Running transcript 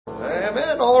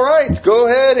Amen. All right. Go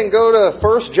ahead and go to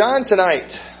 1 John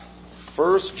tonight.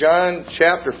 1 John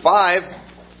chapter 5.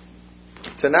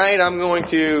 Tonight I'm going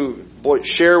to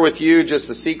share with you just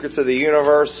the secrets of the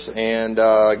universe and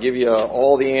give you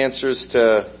all the answers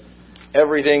to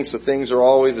everything so things are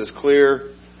always as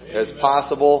clear as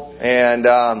possible. And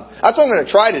that's what I'm going to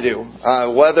try to do.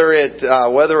 Whether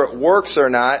it works or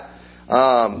not,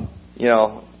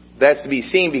 that's to be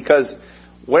seen, because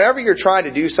whenever you're trying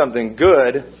to do something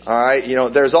good, all right,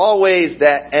 there's always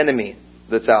that enemy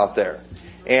that's out there.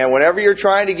 And whenever you're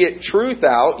trying to get truth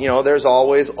out, there's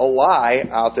always a lie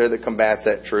out there that combats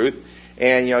that truth.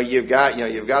 And you've got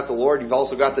the Lord, you've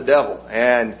also got the devil.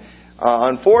 And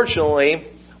unfortunately,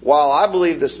 while I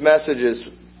believe this message is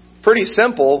pretty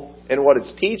simple in what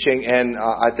it's teaching, and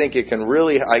I think it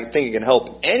can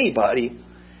help anybody,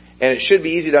 and it should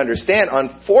be easy to understand.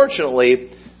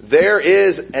 Unfortunately, there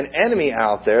is an enemy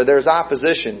out there. There's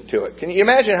opposition to it. Can you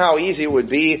imagine how easy it would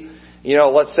be,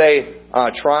 let's say,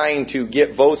 trying to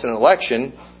get votes in an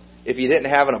election if you didn't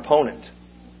have an opponent?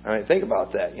 I mean, think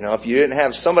about that. If you didn't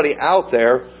have somebody out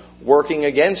there working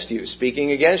against you,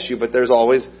 speaking against you, but there's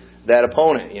always that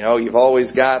opponent. You've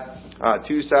always got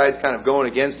two sides kind of going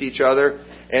against each other.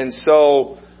 And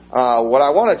so what I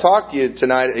want to talk to you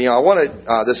tonight,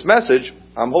 this message,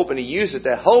 I'm hoping to use it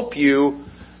to help you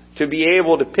to be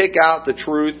able to pick out the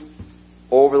truth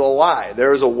over the lie.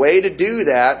 There's a way to do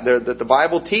that the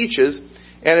Bible teaches,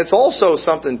 and it's also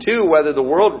something too, whether the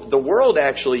world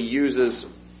actually uses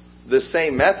the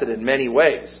same method in many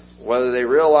ways. Whether they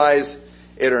realize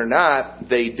it or not,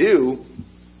 they do.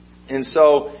 And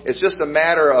so it's just a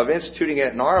matter of instituting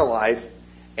it in our life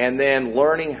and then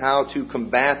learning how to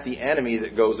combat the enemy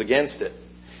that goes against it.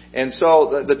 And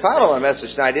so the title of my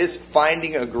message tonight is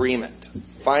Finding Agreement.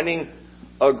 Finding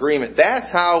Agreement.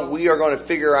 That's how we are going to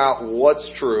figure out what's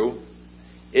true,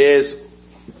 is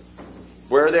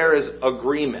where there is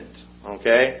agreement.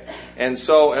 Okay? And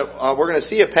so we're going to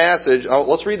see a passage.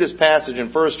 Let's read this passage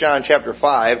in 1 John chapter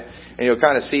 5, and you'll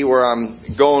kind of see where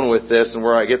I'm going with this and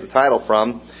where I get the title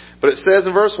from. But it says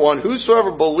in verse 1,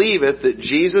 "Whosoever believeth that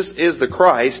Jesus is the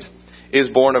Christ is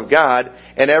born of God,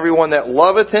 and everyone that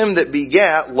loveth him that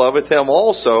begat loveth him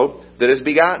also that is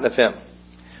begotten of him.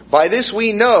 By this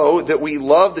we know that we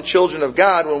love the children of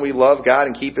God, when we love God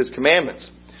and keep His commandments.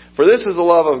 For this is the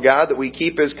love of God, that we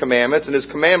keep His commandments, and His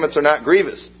commandments are not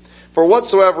grievous. For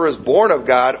whatsoever is born of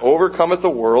God overcometh the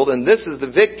world, and this is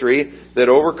the victory that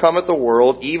overcometh the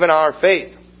world, even our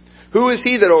faith. Who is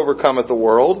he that overcometh the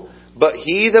world? But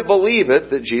he that believeth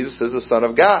that Jesus is the Son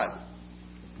of God.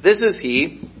 This is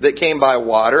he that came by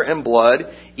water and blood,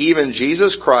 even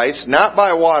Jesus Christ, not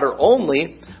by water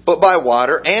only, but by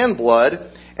water and blood.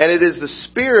 And it is the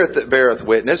Spirit that beareth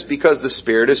witness, because the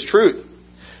Spirit is truth.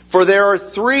 For there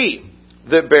are three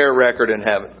that bear record in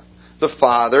heaven: the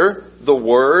Father, the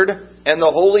Word, and the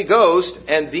Holy Ghost,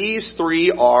 and these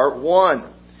three are one.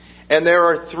 And there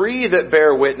are three that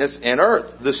bear witness in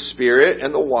earth: the Spirit,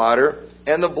 and the water,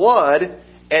 and the blood,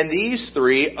 and these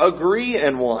three agree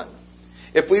in one.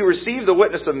 If we receive the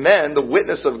witness of men, the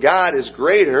witness of God is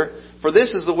greater, for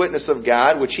this is the witness of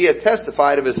God, which He hath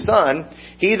testified of His Son.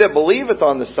 He that believeth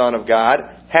on the Son of God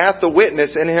hath the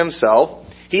witness in himself.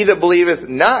 He that believeth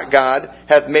not God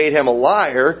hath made him a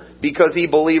liar, because he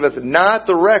believeth not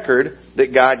the record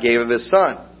that God gave of His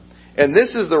Son. And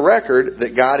this is the record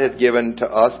that God hath given to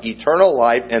us, eternal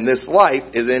life, and this life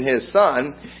is in His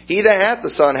Son. He that hath the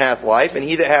Son hath life, and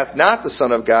he that hath not the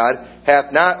Son of God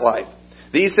hath not life.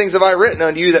 These things have I written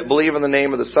unto you that believe in the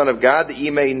name of the Son of God, that ye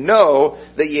may know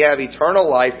that ye have eternal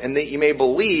life, and that ye may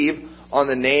believe on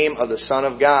the name of the Son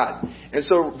of God." And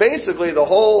so basically the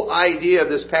whole idea of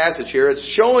this passage here is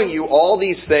showing you all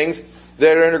these things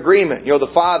that are in agreement. The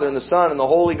Father and the Son and the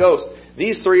Holy Ghost.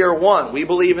 These three are one. We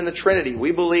believe in the Trinity.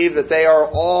 We believe that they are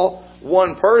all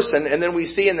one person. And then we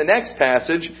see in the next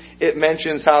passage, it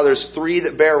mentions how there's three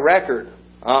that bear record,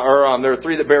 there are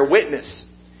three that bear witness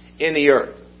in the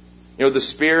earth. The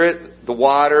Spirit, the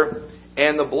water,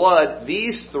 and the blood.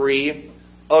 These three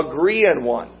agree in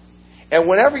one. And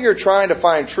whenever you're trying to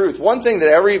find truth, one thing that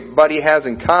everybody has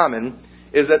in common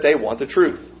is that they want the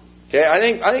truth. Okay, I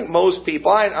think most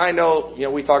people, I know,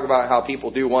 we talk about how people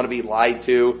do want to be lied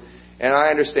to, and I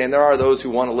understand there are those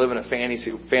who want to live in a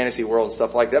fantasy world and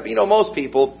stuff like that. But most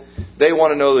people, they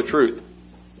want to know the truth.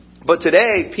 But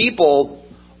today, people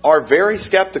are very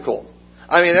skeptical.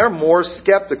 I mean, they're more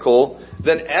skeptical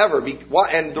than ever.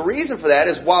 And the reason for that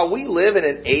is, while we live in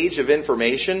an age of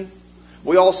information,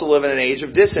 we also live in an age of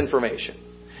disinformation.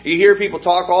 You hear people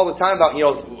talk all the time about,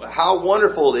 how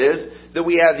wonderful it is that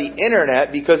we have the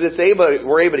internet, because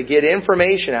we're able to get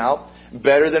information out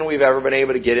better than we've ever been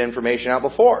able to get information out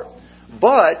before.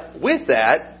 But with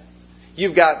that,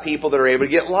 you've got people that are able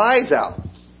to get lies out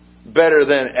better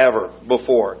than ever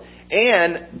before.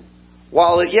 And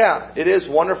while it is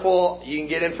wonderful, you can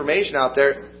get information out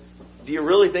there, do you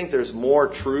really think there's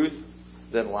more truth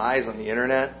than lies on the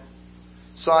internet?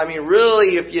 So, I mean,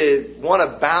 really, if you want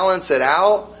to balance it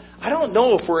out, I don't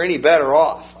know if we're any better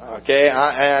off. Okay,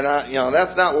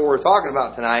 that's not what we're talking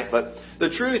about tonight. But the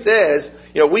truth is,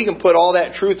 we can put all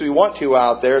that truth we want to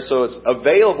out there, so it's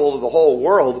available to the whole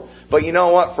world. But you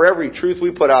know what? For every truth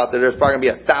we put out there, there's probably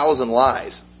going to be 1,000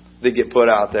 lies that get put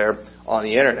out there on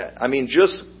the internet. I mean,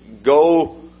 just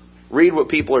go read what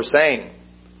people are saying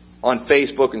on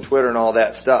Facebook and Twitter and all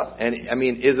that stuff. And I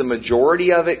mean, is a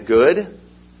majority of it good?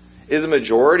 Is a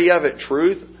majority of it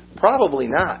truth? Probably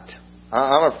not.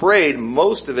 I'm afraid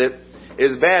most of it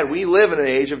is bad. We live in an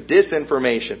age of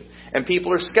disinformation, and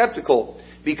people are skeptical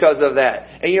because of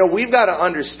that. And we've got to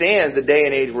understand the day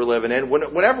and age we're living in.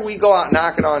 Whenever we go out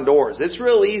knocking on doors, it's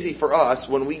real easy for us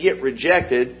when we get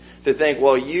rejected to think,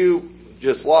 well, you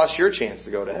just lost your chance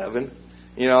to go to heaven.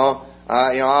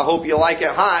 I hope you like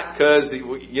it hot because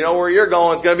you know where you're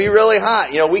going. It's going to be really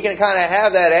hot. We can kind of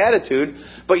have that attitude,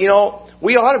 but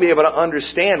we ought to be able to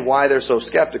understand why they're so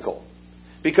skeptical.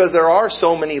 Because there are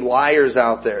so many liars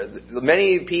out there.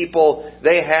 Many people,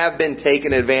 they have been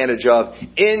taken advantage of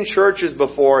in churches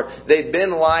before. They've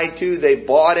been lied to. They've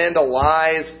bought into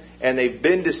lies and they've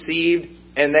been deceived.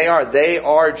 And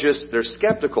they're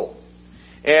skeptical.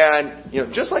 And,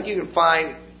 just like you can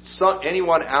find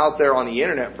anyone out there on the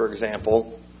internet, for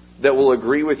example, that will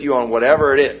agree with you on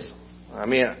whatever it is. I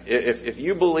mean, if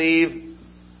you believe...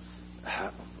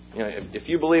 if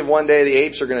you believe one day the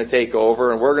apes are going to take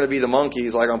over and we're going to be the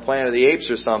monkeys like on Planet of the Apes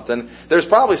or something, there's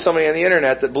probably somebody on the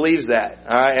internet that believes that.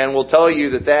 And will tell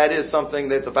you that is something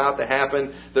that's about to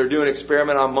happen. They're doing an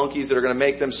experiment on monkeys that are going to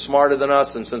make them smarter than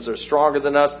us, and since they're stronger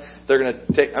than us, they're going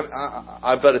to take...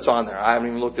 I bet it's on there. I haven't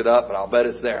even looked it up, but I'll bet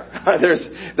it's there.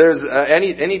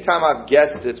 Any time I've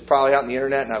guessed it's probably out on the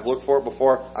internet and I've looked for it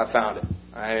before, I've found it.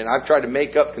 I mean, I've tried to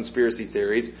make up conspiracy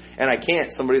theories, and I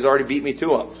can't. Somebody's already beat me to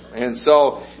them. And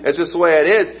so, it's just the way it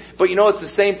is. But it's the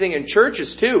same thing in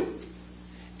churches, too.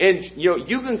 And,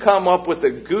 you can come up with the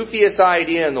goofiest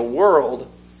idea in the world,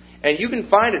 and you can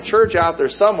find a church out there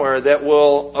somewhere that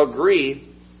will agree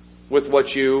with what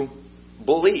you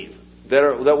believe, that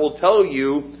will tell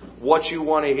you what you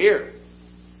want to hear.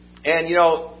 And,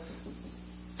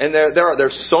 and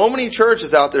there's so many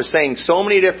churches out there saying so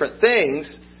many different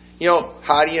things.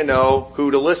 How do you know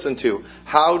who to listen to?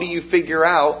 How do you figure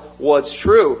out what's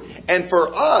true? And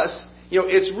for us,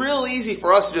 it's real easy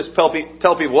for us to just tell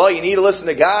people, well, you need to listen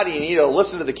to God, and you need to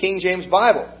listen to the King James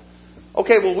Bible.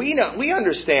 Okay, well, we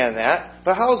understand that,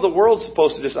 but how is the world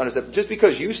supposed to just understand? Just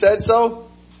because you said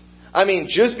so? I mean,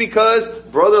 just because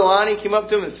Brother Lonnie came up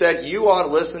to him and said, you ought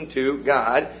to listen to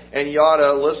God, and you ought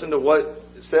to listen to what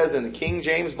it says in the King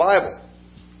James Bible.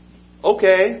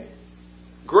 Okay.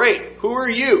 Great. Who are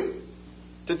you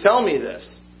to tell me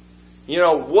this?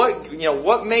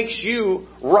 What makes you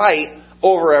right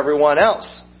over everyone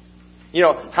else?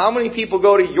 How many people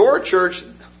go to your church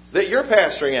that you're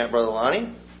pastoring at, Brother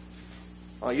Lonnie?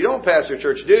 Oh, you don't pastor a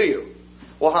church, do you?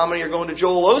 Well, how many are going to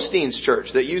Joel Osteen's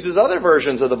church that uses other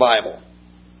versions of the Bible?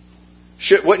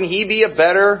 Wouldn't he be a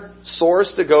better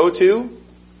source to go to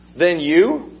than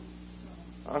you?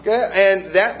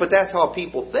 Okay, but that's how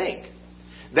people think.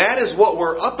 That is what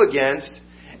we're up against.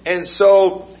 And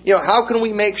so, how can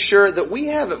we make sure that we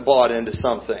haven't bought into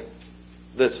something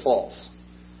that's false?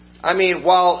 I mean,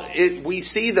 while we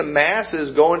see the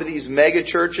masses going to these mega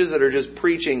churches that are just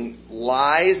preaching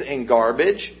lies and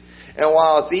garbage, and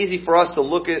while it's easy for us to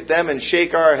look at them and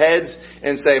shake our heads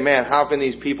and say, man, how can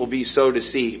these people be so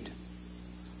deceived?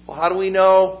 Well, how do we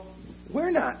know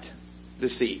we're not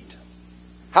deceived?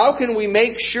 How can we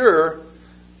make sure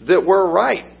that we're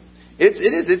right?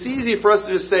 It's easy for us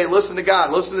to just say, listen to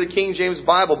God, listen to the King James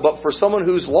Bible, but for someone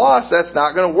who's lost, that's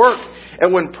not going to work.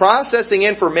 And when processing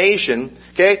information,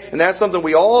 okay, and that's something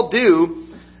we all do,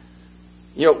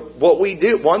 what we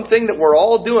do, one thing that we're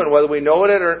all doing, whether we know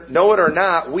it or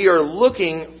not, we are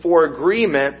looking for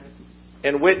agreement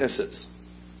and witnesses.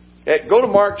 Okay, go to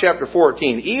Mark chapter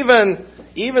 14.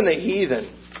 Even the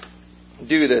heathen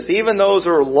do this. Even those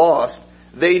who are lost,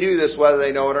 they do this whether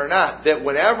they know it or not. That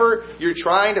whenever you're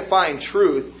trying to find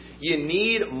truth, you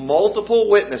need multiple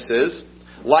witnesses,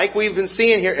 like we've been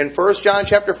seeing here in 1 John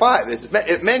chapter 5.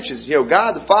 It mentions,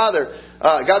 God the Father,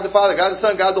 God the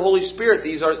Son, God the Holy Spirit.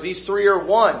 These three are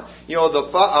one. The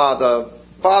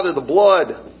Father, the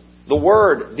blood, the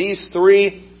Word. These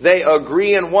three, they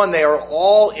agree in one. They are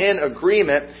all in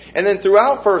agreement. And then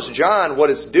throughout 1 John, what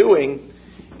it's doing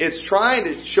It's trying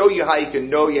to show you how you can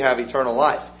know you have eternal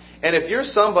life. And if you're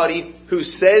somebody who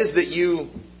says that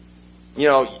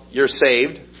you're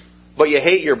saved, but you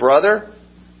hate your brother,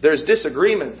 there's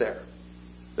disagreement there.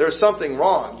 There's something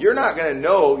wrong. You're not going to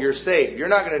know you're saved. You're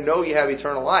not going to know you have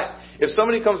eternal life. If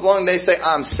somebody comes along and they say,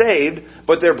 I'm saved,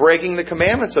 but they're breaking the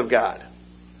commandments of God,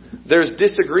 there's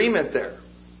disagreement there.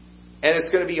 And it's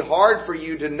going to be hard for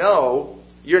you to know,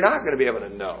 you're not going to be able to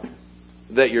know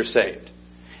that you're saved.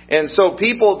 And so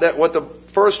what the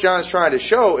 1 John is trying to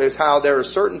show is how there are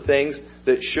certain things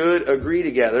that should agree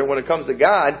together. When it comes to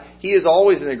God, He is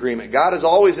always in agreement. God is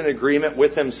always in agreement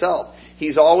with Himself.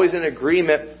 He's always in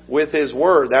agreement with His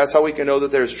Word. That's how we can know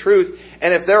that there's truth.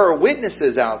 And if there are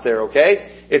witnesses out there,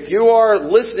 okay, if you are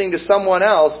listening to someone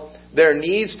else, there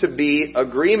needs to be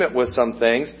agreement with some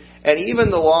things. And even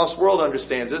the lost world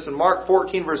understands this. In Mark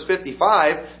 14, verse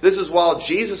 55, this is while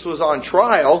Jesus was on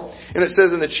trial. And it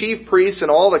says, and the chief priests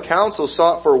and all the council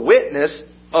sought for witness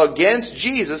against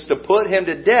Jesus to put Him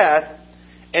to death,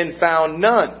 and found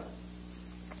none.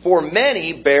 For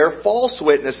many bear false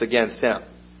witness against Him.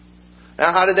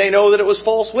 Now, how did they know that it was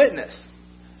false witness?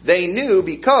 They knew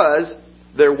because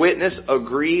their witness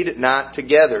agreed not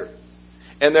together.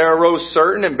 And there arose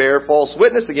certain and bare false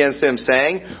witness against Him,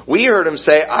 saying, we heard Him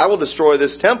say, I will destroy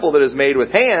this temple that is made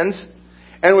with hands,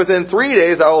 and within 3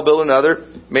 days I will build another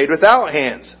made without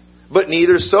hands. But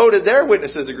neither so did their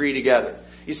witnesses agree together.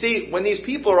 You see, when these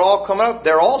people are all coming up,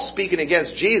 they're all speaking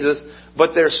against Jesus,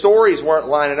 but their stories weren't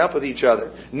lining up with each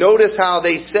other. Notice how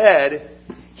they said,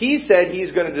 He said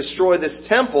He's going to destroy this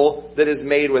temple that is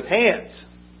made with hands.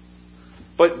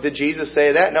 But did Jesus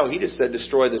say that? No, He just said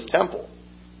destroy this temple,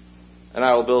 and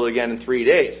I will build it again in 3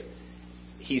 days.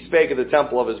 He spake of the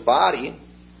temple of His body,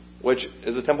 which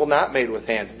is a temple not made with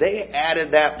hands. They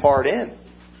added that part in.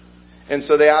 And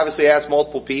so they obviously asked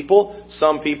multiple people.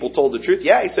 Some people told the truth.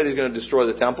 Yeah, He said He's going to destroy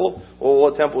the temple. Well,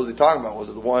 what temple was He talking about? Was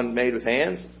it the one made with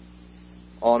hands?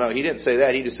 Oh, no, He didn't say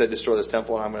that. He just said destroy this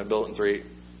temple and I'm going to build it in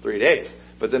three days.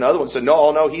 But then the other one said,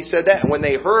 no, He said that. And when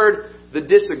they heard the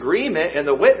disagreement and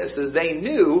the witnesses, they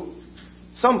knew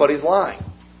somebody's lying.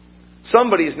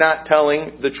 Somebody's not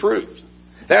telling the truth.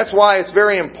 That's why it's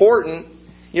very important.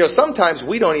 Sometimes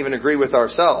we don't even agree with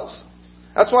ourselves.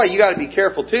 That's why you got to be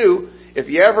careful too. If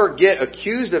you ever get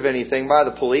accused of anything by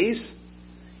the police,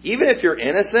 even if you're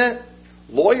innocent,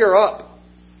 lawyer up.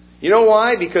 You know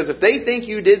why? Because if they think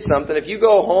you did something, if you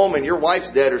go home and your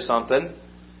wife's dead or something,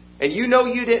 and you know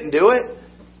you didn't do it,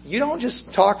 you don't just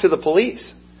talk to the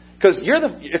police. Because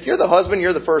if you're the husband,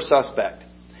 you're the first suspect.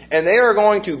 And they are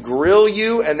going to grill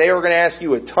you, and they are going to ask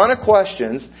you a ton of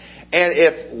questions. And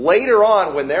if later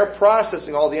on, when they're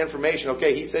processing all the information,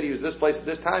 okay, he said he was this place at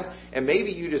this time, and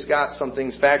maybe you just got some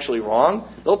things factually wrong,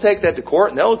 they'll take that to court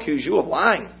and they'll accuse you of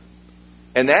lying.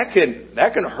 And that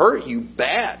can hurt you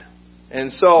bad.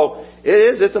 And so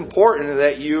it's important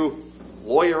that you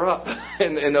lawyer up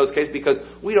in those cases, because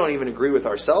we don't even agree with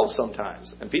ourselves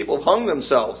sometimes. And people have hung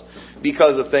themselves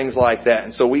because of things like that.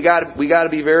 And so we got to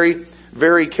be very,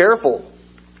 very careful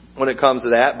when it comes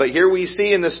to that. But here we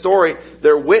see in this story,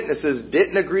 their witnesses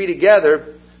didn't agree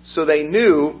together, so they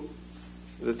knew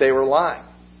that they were lying.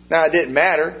 Now, it didn't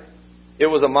matter. It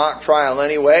was a mock trial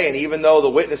anyway, and even though the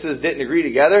witnesses didn't agree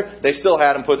together, they still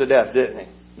had them put to death, didn't they?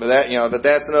 But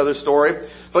that's another story.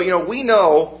 But we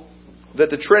know that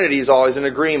the Trinity is always in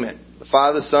agreement. The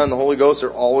Father, the Son, the Holy Ghost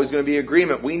are always going to be in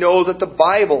agreement. We know that the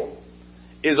Bible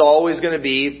is always going to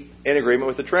be in agreement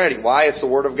with the Trinity. Why? It's the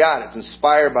Word of God. It's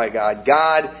inspired by God.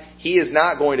 God, He is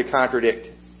not going to contradict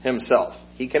Himself.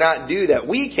 He cannot do that.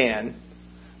 We can,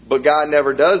 but God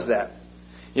never does that.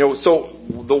 So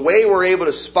the way we're able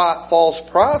to spot false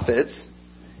prophets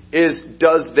is,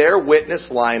 does their witness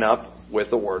line up with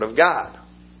the Word of God?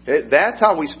 Okay? That's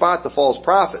how we spot the false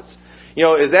prophets.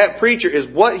 Is that preacher, is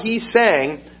what he's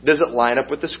saying, does it line up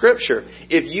with the Scripture?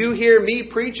 If you hear me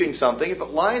preaching something, if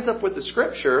it lines up with the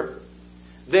Scripture,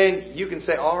 then you can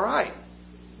say, all right,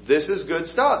 this is good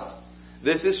stuff.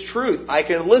 This is truth. I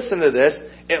can listen to this.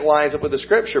 It lines up with the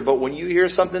Scripture. But when you hear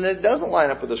something that doesn't line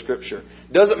up with the Scripture,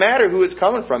 doesn't matter who it's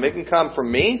coming from. It can come from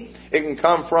me. It can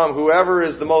come from whoever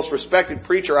is the most respected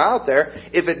preacher out there.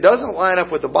 If it doesn't line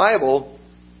up with the Bible,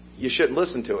 you shouldn't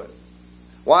listen to it.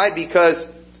 Why? Because,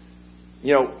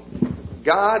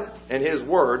 God and His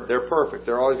Word, they're perfect.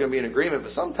 They're always going to be in agreement.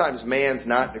 But sometimes man's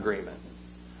not in agreement.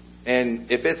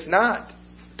 And if it's not,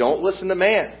 don't listen to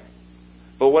man.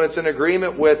 But when it's in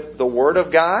agreement with the Word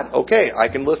of God, okay, I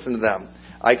can listen to them.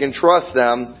 I can trust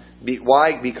them.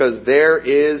 Why? Because there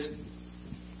is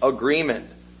agreement.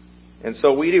 And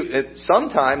so we do.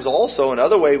 Sometimes also,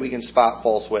 another way we can spot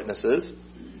false witnesses,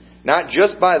 not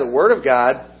just by the Word of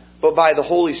God, but by the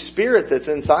Holy Spirit that's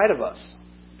inside of us.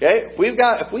 Okay? If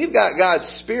we've got God's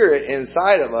Spirit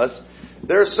inside of us,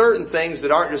 there are certain things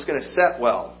that aren't just going to set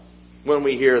well when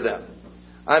we hear them.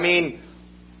 I mean,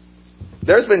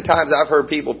 there's been times I've heard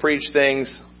people preach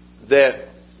things that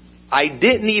I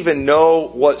didn't even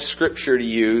know what Scripture to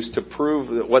use to prove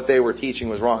that what they were teaching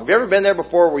was wrong. Have you ever been there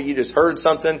before where you just heard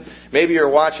something? Maybe you're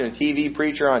watching a TV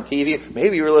preacher on TV.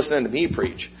 Maybe you were listening to me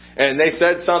preach. And they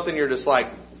said something, you're just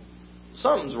like,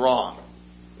 something's wrong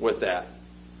with that.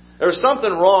 There's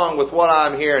something wrong with what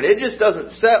I'm hearing. It just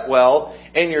doesn't set well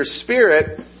in your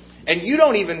spirit. And you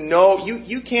don't even know,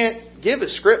 you can't give a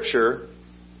Scripture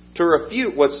to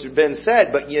refute what's been said,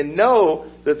 but you know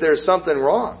that there's something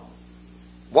wrong.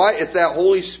 Why? It's that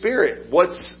Holy Spirit.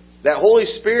 That Holy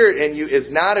Spirit in you is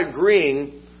not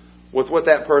agreeing with what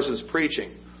that person's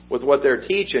preaching, with what they're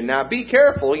teaching. Now, be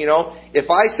careful.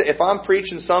 If I'm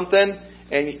preaching something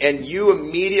and you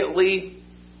immediately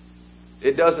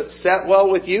it doesn't set well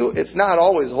with you, it's not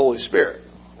always the Holy Spirit.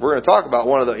 We're going to talk about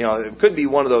one of the. It could be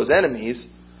one of those enemies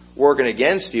working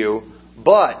against you.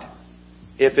 But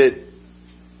if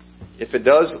it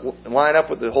does line up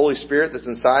with the Holy Spirit that's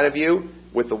inside of you,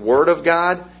 with the Word of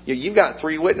God, you've got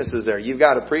three witnesses there. You've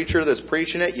got a preacher that's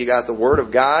preaching it. You got the Word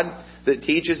of God that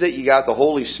teaches it. You got the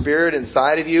Holy Spirit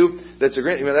inside of you that's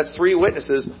agreeing. That's three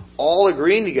witnesses all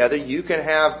agreeing together. You can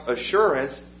have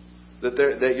assurance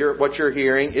that what you're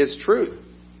hearing is truth.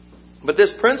 But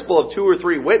this principle of 2 or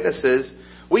 3 witnesses,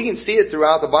 we can see it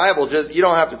throughout the Bible. You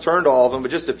don't have to turn to all of them,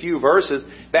 but just a few verses.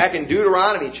 Back in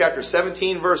Deuteronomy chapter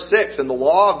 17, verse 6, in the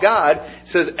law of God, it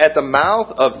says, "At the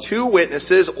mouth of 2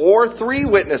 witnesses or 3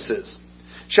 witnesses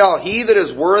shall he that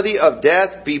is worthy of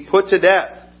death be put to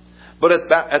death. But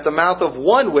at the mouth of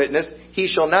 1 witness he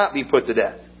shall not be put to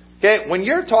death." Okay, when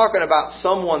you're talking about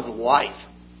someone's life,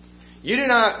 you do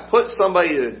not put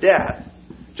somebody to death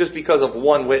just because of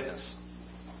 1 witness.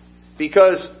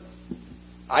 Because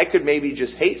I could maybe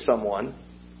just hate someone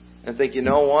and think, you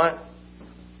know what?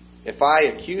 If I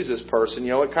accuse this person,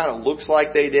 it kind of looks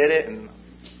like they did it, and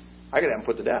I could have them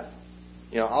put to death.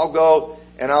 I'll go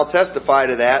and I'll testify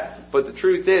to that. But the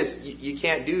truth is, you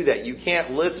can't do that. You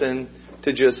can't listen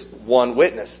to just 1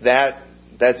 witness.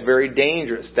 That's very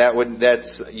dangerous.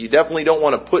 You definitely don't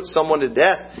want to put someone to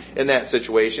death in that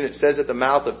situation. It says at the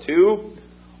mouth of 2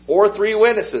 or 3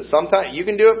 witnesses. Sometimes you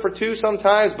can do it for 2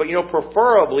 sometimes, but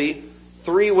preferably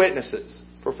 3 witnesses.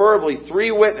 Preferably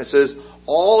 3 witnesses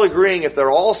all agreeing. If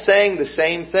they're all saying the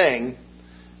same thing,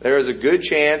 there is a good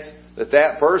chance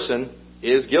that person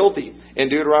is guilty. In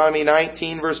Deuteronomy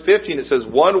 19 verse 15 it says,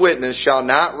 "One witness shall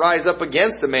not rise up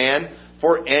against a man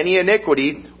for any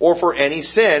iniquity or for any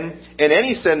sin, in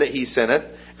any sin that he sinneth.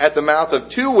 At the mouth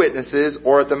of 2 witnesses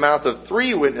or at the mouth of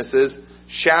 3 witnesses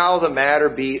shall the matter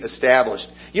be established."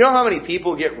 You know how many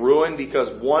people get ruined because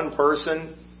one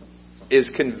person is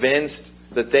convinced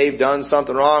that they've done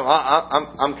something wrong?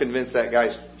 I'm convinced that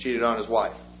guy's cheated on his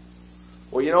wife.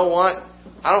 Well, you know what?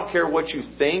 I don't care what you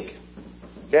think,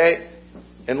 okay?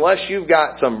 Unless you've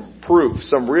got some proof,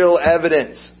 some real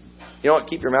evidence, you know what?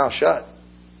 Keep your mouth shut.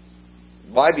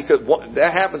 Why? Because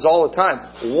that happens all the time.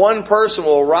 One person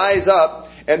will rise up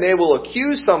and they will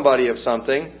accuse somebody of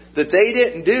something that they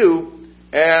didn't do,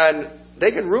 and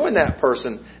they can ruin that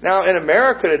person. Now, in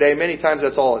America today, many times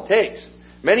that's all it takes.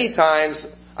 Many times,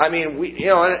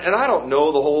 and I don't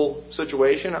know the whole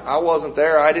situation. I wasn't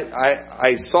there. I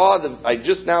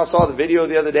just now saw the video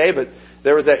the other day, but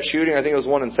there was that shooting. I think it was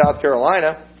one in South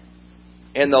Carolina,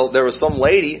 and there was some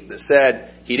lady that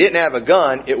said he didn't have a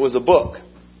gun; it was a book,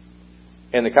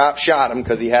 and the cop shot him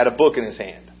because he had a book in his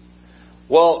hand.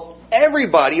 Well,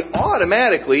 everybody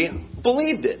automatically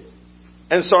believed it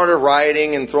and started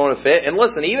rioting and throwing a fit. And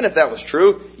listen, even if that was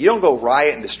true, you don't go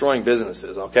riot and destroying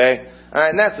businesses, okay?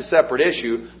 And that's a separate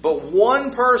issue. But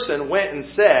one person went and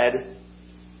said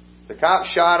the cop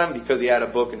shot him because he had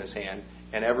a book in his hand,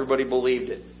 and everybody believed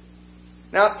it.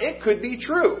 Now, it could be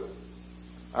true.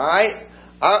 All right?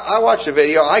 I watched the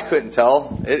video. I couldn't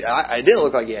tell. It didn't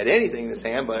look like he had anything in his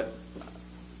hand, but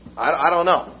I don't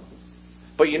know.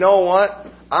 But you know what?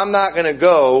 I'm not going to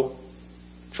go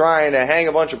trying to hang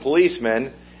a bunch of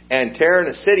policemen and tearing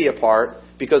a city apart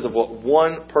because of what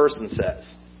one person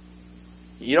says.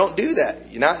 You don't do that.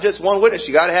 You're not just one witness.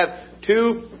 You got to have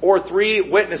 2 or 3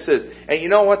 witnesses. And you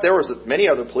know what? There was many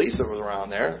other police that were around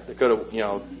there that could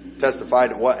have, testified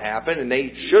to what happened, and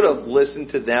they should have listened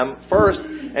to them first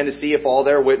and to see if all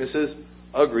their witnesses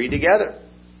agreed together.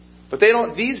 But they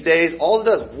don't. These days, all it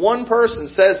does, one person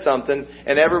says something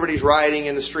and everybody's rioting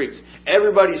in the streets.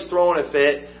 Everybody's throwing a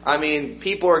fit.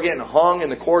 People are getting hung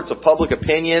in the courts of public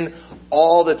opinion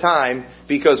all the time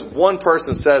because one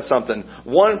person says something.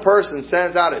 One person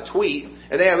sends out a tweet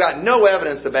and they have got no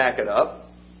evidence to back it up.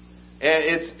 And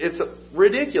it's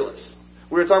ridiculous.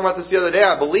 We were talking about this the other day.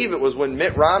 I believe it was when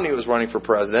Mitt Romney was running for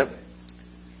president.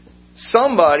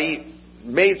 Somebody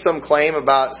made some claim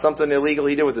about something illegal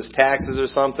he did with his taxes or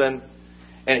something.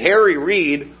 And Harry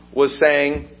Reid was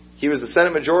saying, he was the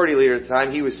Senate Majority Leader at the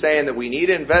time, he was saying that we need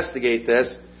to investigate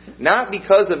this, not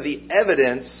because of the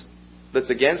evidence that's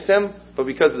against him, but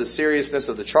because of the seriousness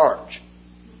of the charge.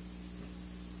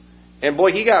 And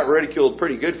boy, he got ridiculed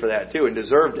pretty good for that too, and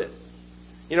deserved it.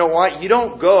 You know what? You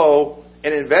don't go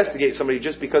and investigate somebody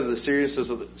just because of the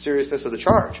seriousness of the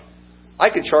charge. I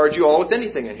could charge you all with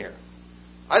anything in here.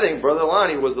 I think Brother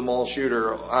Lonnie was the mall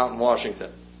shooter out in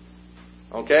Washington.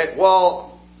 Okay?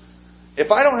 Well, if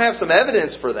I don't have some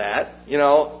evidence for that,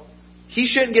 he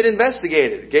shouldn't get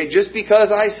investigated. Okay? Just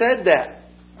because I said that.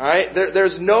 All right?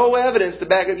 There's no evidence to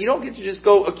back it up. You don't get to just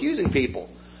go accusing people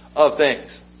of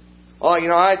things. Well,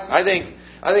 I think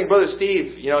Brother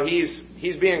Steve,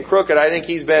 he's being crooked. I think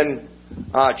he's been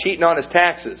cheating on his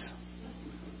taxes.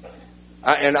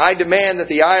 And I demand that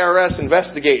the IRS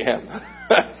investigate him.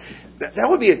 That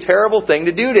would be a terrible thing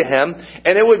to do to him.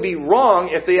 And it would be wrong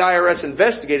if the IRS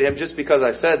investigated him just because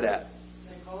I said that.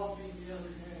 They called me the other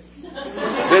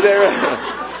day. Did they?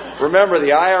 Remember,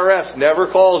 the IRS never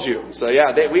calls you. So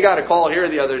yeah, we got a call here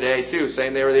the other day too,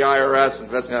 saying they were the IRS. And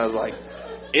I was like,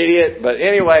 idiot. But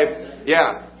anyway,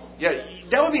 yeah.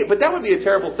 That would be a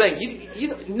terrible thing.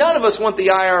 None of us want the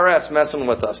IRS messing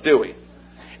with us, do we?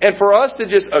 And for us to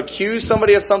just accuse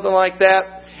somebody of something like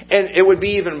that, and it would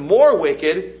be even more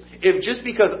wicked if just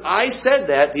because I said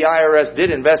that, the IRS did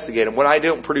investigate him when I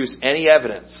didn't produce any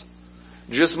evidence.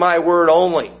 Just my word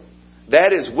only.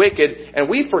 That is wicked, and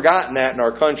we've forgotten that in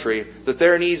our country, that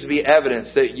there needs to be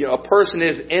evidence that a person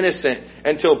is innocent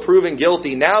until proven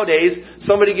guilty. Nowadays,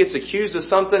 somebody gets accused of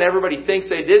something, everybody thinks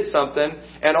they did something,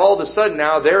 and all of a sudden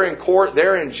now they're in court,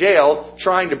 they're in jail,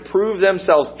 trying to prove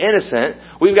themselves innocent.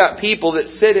 We've got people that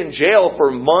sit in jail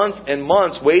for months and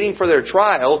months waiting for their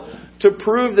trial to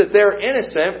prove that they're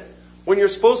innocent when you're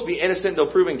supposed to be innocent until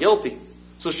proven guilty.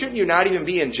 So shouldn't you not even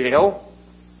be in jail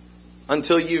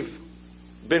until you've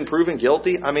been proven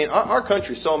guilty? I mean, our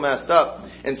country's so messed up.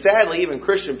 And sadly, even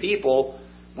Christian people,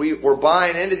 we're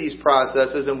buying into these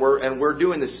processes and we're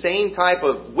doing the same type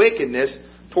of wickedness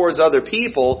towards other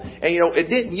people. And it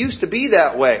didn't used to be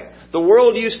that way. The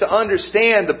world used to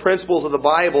understand the principles of the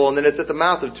Bible, and then it's at the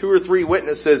mouth of 2 or 3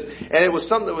 witnesses. And it was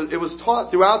something that was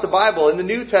taught throughout the Bible. In the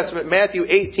New Testament, Matthew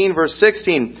 18 verse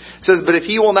 16 says, "But if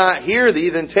he will not hear thee,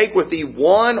 then take with thee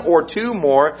 1 or 2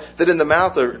 more, that in the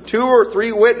mouth of 2 or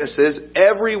 3 witnesses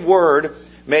every word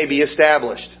may be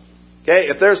established." Okay,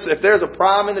 if there's a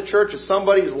problem in the church, if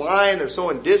somebody's lying, they're so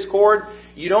in discord,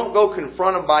 you don't go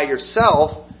confront them by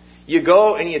yourself. You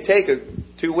go and you take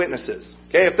 2 witnesses.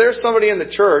 Okay, if there's somebody in the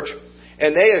church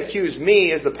and they accuse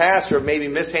me as the pastor of maybe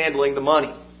mishandling the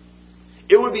money,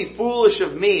 it would be foolish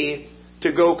of me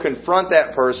to go confront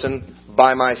that person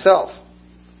by myself.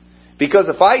 Because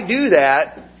if I do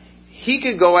that, he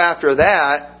could go after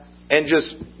that and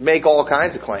just make all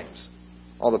kinds of claims.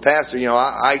 Oh, the pastor,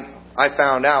 I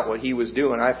found out what he was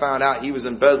doing. I found out he was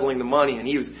embezzling the money, and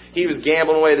he was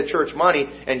gambling away the church money,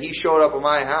 and he showed up at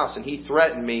my house and he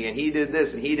threatened me and he did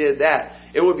this and he did that.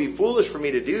 It would be foolish for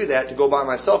me to do that, to go by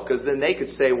myself, because then they could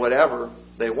say whatever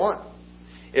they want.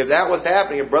 If that was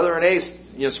happening, if Brother Renee's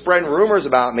spreading rumors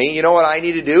about me, you know what I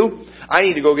need to do? I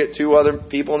need to go get 2 other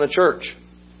people in the church.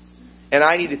 And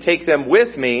I need to take them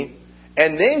with me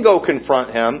and then go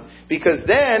confront him. Because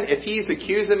then, if he's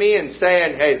accusing me and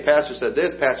saying, hey, the pastor said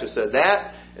this, pastor said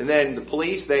that, and then the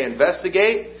police, they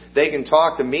investigate, they can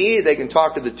talk to me, they can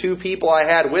talk to the 2 people I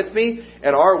had with me,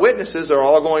 and our witnesses are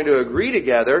all going to agree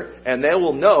together, and they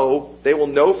will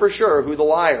know for sure who the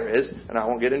liar is, and I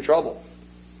won't get in trouble.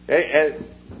 Okay? And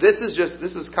this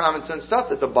is common sense stuff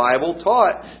that the Bible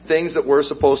taught, things that we're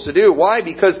supposed to do. Why?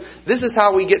 Because this is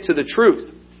how we get to the truth.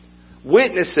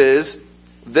 Witnesses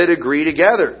that agree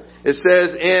together. It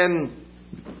says in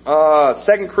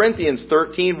 2 Corinthians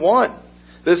 13:1,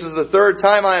 "This is the 3rd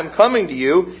time I am coming to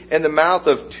you, in the mouth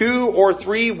of 2 or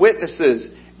 3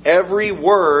 witnesses, every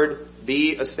word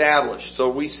be established." So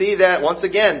we see that, once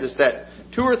again, just that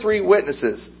 2 or 3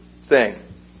 witnesses thing.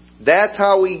 That's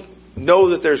how we know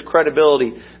that there's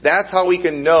credibility. That's how we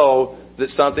can know that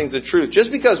something's the truth.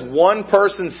 Just because one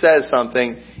person says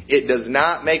something, it does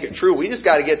not make it true. We just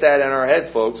got to get that in our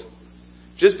heads, folks.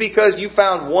 Just because you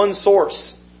found one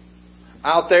source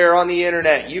out there on the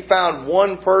internet, you found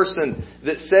one person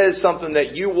that says something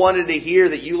that you wanted to hear,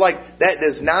 that you like, that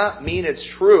does not mean it's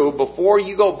true. Before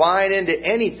you go buying into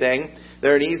anything,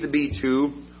 there needs to be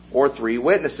 2 or 3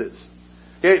 witnesses.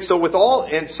 Okay, so as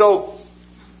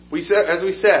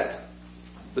we said,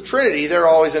 the Trinity, they're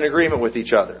always in agreement with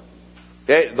each other.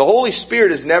 Okay, the Holy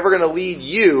Spirit is never going to lead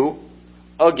you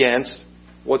against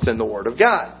what's in the Word of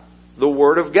God. The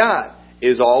Word of God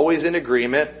is always in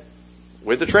agreement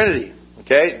with the Trinity.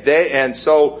 Okay, and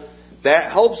so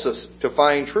that helps us to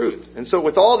find truth. And so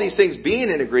with all these things being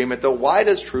in agreement, though, why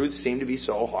does truth seem to be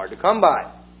so hard to come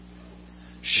by?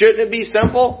 Shouldn't it be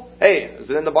simple? Hey,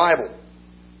 is it in the Bible?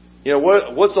 You know,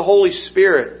 what's the Holy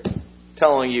Spirit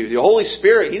telling you? The Holy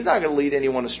Spirit, He's not going to lead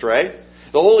anyone astray.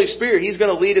 The Holy Spirit, He's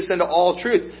going to lead us into all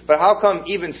truth. But how come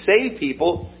even saved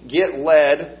people get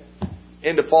led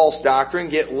into false doctrine,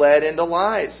 get led into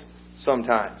lies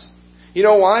sometimes? You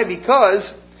know why?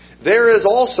 Because there is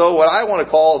also what I want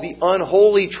to call the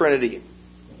unholy Trinity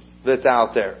that's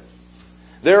out there.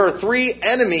 There are 3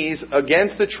 enemies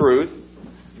against the truth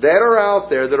that are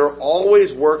out there that are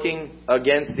always working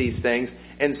against these things.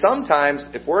 And sometimes,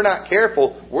 if we're not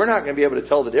careful, we're not going to be able to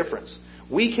tell the difference.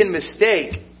 We can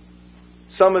mistake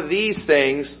some of these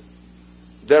things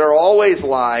that are always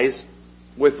lies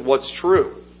with what's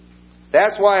true.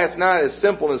 That's why it's not as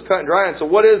simple as cut and dry. And so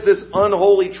what is this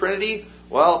unholy Trinity?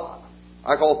 Well,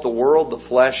 I call it the world, the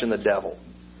flesh, and the devil.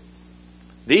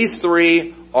 These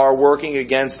 3 are working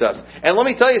against us. And let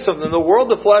me tell you something. The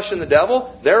world, the flesh, and the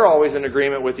devil, they're always in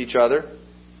agreement with each other.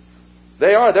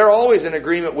 They are. They're always in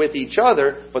agreement with each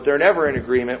other, but they're never in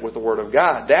agreement with the Word of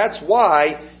God. That's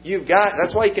why you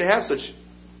can have such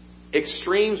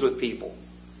extremes with people.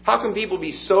 How can people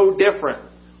be so different?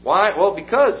 Why? Well,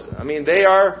 because,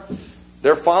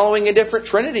 they're following a different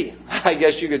Trinity, I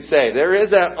guess you could say. There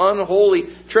is that unholy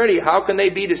Trinity. How can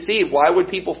they be deceived? Why would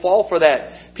people fall for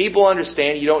that? People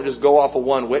understand you don't just go off of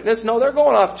one witness. No, they're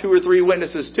going off 2 or 3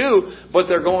 witnesses too, but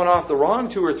they're going off the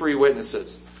wrong 2 or 3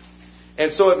 witnesses.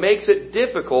 And so it makes it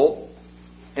difficult.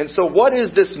 And so what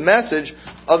is this message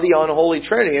of the unholy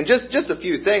Trinity? And just a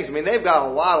few things. They've got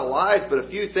a lot of lies, but a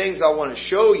few things I want to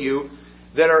show you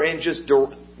that are in just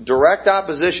direct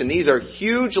opposition. These are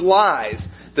huge lies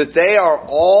that they are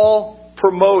all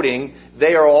promoting.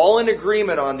 They are all in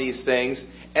agreement on these things.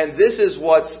 And this is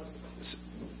what's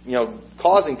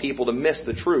causing people to miss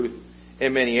the truth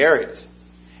in many areas.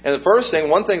 And the first thing,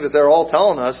 one thing that they're all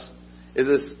telling us is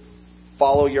this: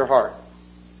 follow your heart.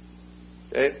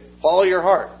 Okay? Follow your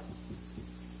heart.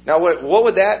 Now, what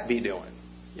would that be doing?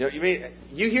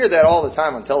 You hear that all the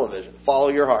time on television. Follow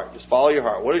your heart. Just follow your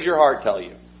heart. What does your heart tell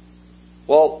you?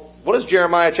 Well, what does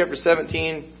Jeremiah chapter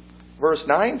 17, verse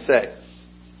 9 say?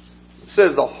 It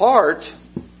says, the heart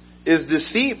is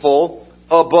deceitful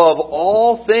above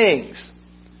all things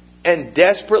and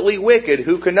desperately wicked.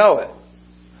 Who can know it?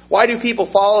 Why do people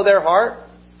follow their heart?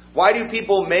 Why do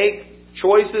people make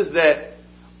choices that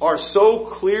are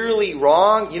so clearly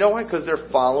wrong? You know why? Because they're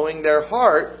following their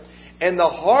heart. And the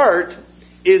heart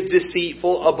is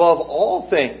deceitful above all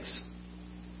things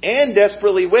and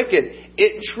desperately wicked.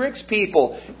 It tricks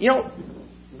people.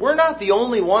 We're not the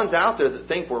only ones out there that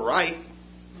think we're right.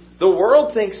 The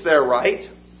world thinks they're right.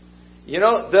 You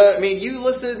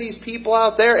listen to these people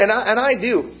out there, and I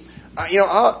do.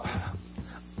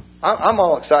 I'm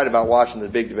all excited about watching the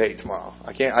big debate tomorrow.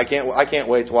 I can't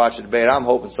wait to watch the debate. I'm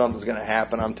hoping something's going to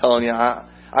happen. I'm telling you,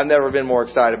 I've never been more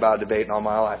excited about a debate in all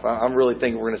my life. I'm really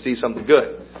thinking we're going to see something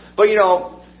good. But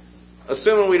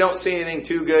assuming we don't see anything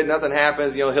too good, nothing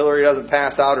happens, Hillary doesn't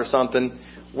pass out or something,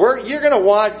 you're going to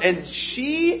watch, and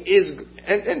she is,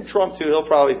 and Trump too, he'll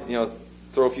probably,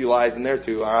 throw a few lies in there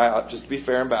too, all right, just to be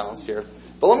fair and balanced here.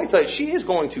 But let me tell you, she is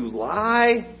going to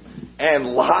lie,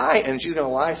 and she's going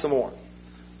to lie some more.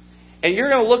 And you're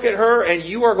going to look at her, and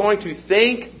you are going to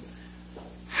think,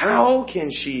 how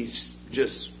can she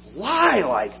just lie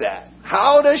like that?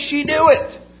 How does she do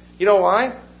it? You know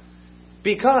why?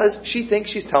 Because she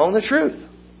thinks she's telling the truth.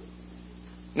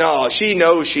 No, she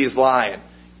knows she's lying.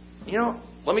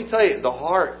 Let me tell you, the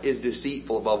heart is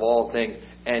deceitful above all things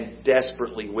and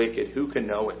desperately wicked. Who can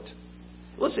know it?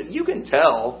 Listen, you can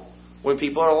tell when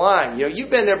people are lying. You've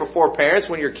been there before, parents,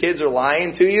 when your kids are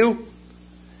lying to you.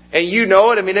 And you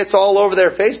know it. It's all over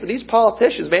their face. But these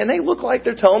politicians, man, they look like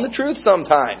they're telling the truth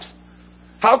sometimes.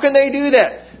 How can they do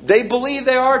that? They believe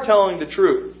they are telling the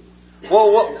truth.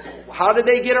 Well, how did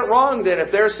they get it wrong then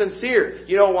if they're sincere?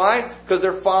 You know why? Because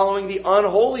they're following the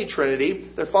unholy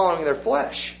Trinity. They're following their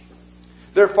flesh.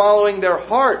 They're following their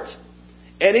heart.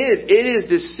 And it is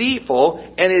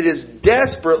deceitful and it is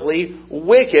desperately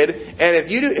wicked.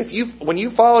 And when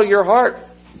you follow your heart,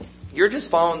 you're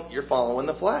following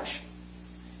the flesh.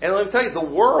 And let me tell you,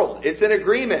 the world, it's in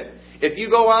agreement. If you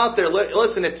go out there,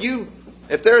 listen,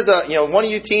 if there's one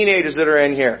of you teenagers that are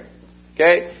in here,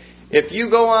 okay, If you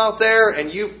go out there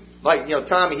and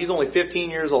Tommy, he's only 15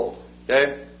 years old.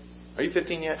 Okay? Are you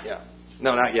 15 yet? Yeah.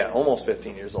 No, not yet. Almost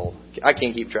 15 years old. I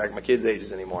can't keep track of my kids'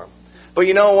 ages anymore. But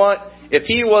you know what? If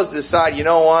he was to decide, you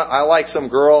know what, I like some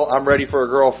girl, I'm ready for a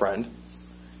girlfriend.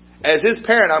 As his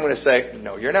parent, I'm going to say,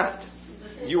 no, you're not.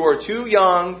 You are too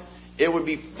young. It would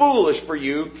be foolish for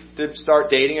you to start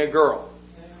dating a girl.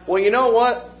 Well, you know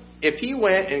what? If he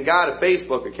went and got a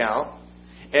Facebook account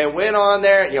and went on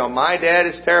there, my dad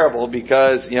is terrible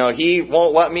because, he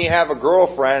won't let me have a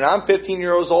girlfriend. I'm 15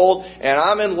 years old and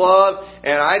I'm in love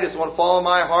and I just want to follow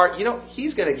my heart.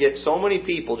 He's going to get so many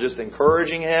people just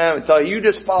encouraging him and tell you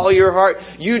just follow your heart.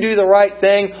 You do the right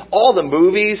thing. All the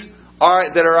movies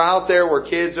that are out there where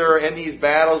kids are in these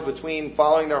battles between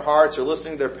following their hearts or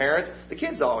listening to their parents, the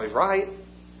kid's always right.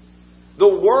 The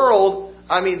world,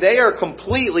 they are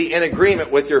completely in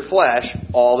agreement with your flesh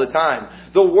all the time.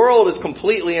 The world is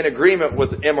completely in agreement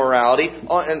with immorality,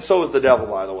 and so is the devil,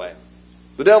 by the way.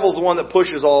 The devil's the one that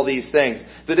pushes all these things.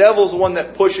 The devil's the one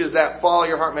that pushes that follow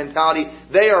your heart mentality.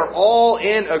 They are all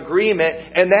in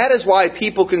agreement, and that is why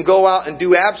people can go out and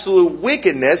do absolute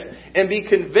wickedness and be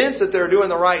convinced that they're doing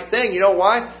the right thing. You know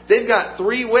why? They've got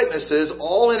 3 witnesses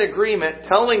all in agreement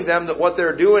telling them that what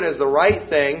they're doing is the right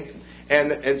thing,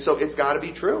 and so it's got to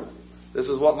be true. This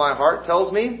is what my heart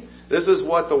tells me. This is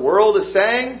what the world is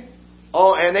saying.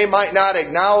 Oh, and they might not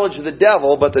acknowledge the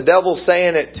devil, but the devil's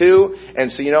saying it too. And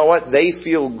so you know what? They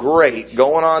feel great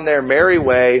going on their merry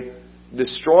way,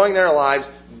 destroying their lives,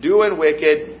 doing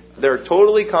wicked. They're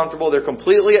totally comfortable. They're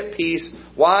completely at peace.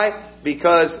 Why?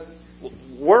 Because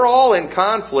we're all in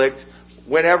conflict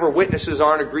whenever witnesses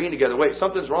aren't agreeing together. Wait,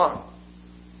 something's wrong.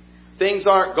 Things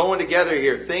aren't going together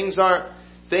here. Things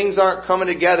aren't coming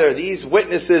together. These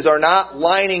witnesses are not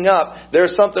lining up.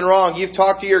 There's something wrong. You've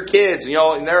talked to your kids,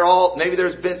 and they're all, maybe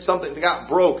there's been something that got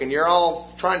broke, and you're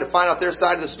all trying to find out their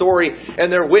side of the story,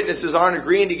 and their witnesses aren't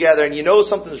agreeing together, and you know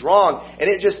something's wrong, and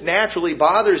it just naturally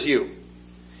bothers you.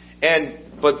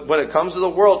 But when it comes to the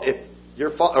world, if you're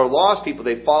lost people,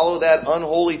 they follow that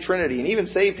unholy trinity, and even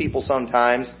saved people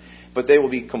sometimes, but they will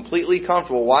be completely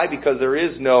comfortable. Why? Because there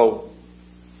is no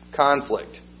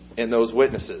conflict in those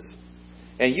witnesses.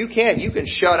 And you can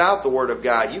shut out the Word of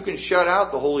God. You can shut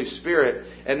out the Holy Spirit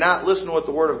and not listen to what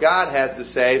the Word of God has to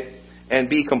say and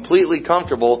be completely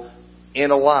comfortable in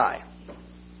a lie.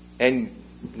 And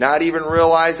not even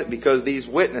realize it because these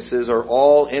witnesses are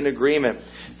all in agreement.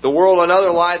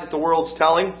 Another lie that the world's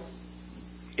telling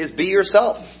is be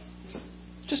yourself.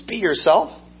 Just be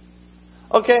yourself.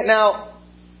 Okay, now,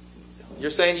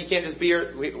 you're saying you can't just be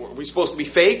we're supposed to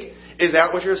be fake? Is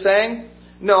that what you're saying?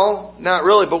 No, not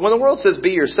really. But when the world says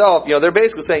be yourself, they're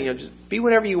basically saying, just be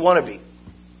whatever you want to be.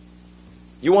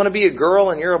 You want to be a girl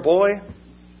and you're a boy?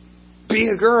 Be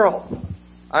a girl.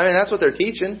 That's what they're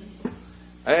teaching.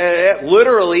 It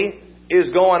literally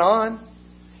is going on.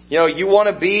 You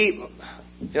want to be,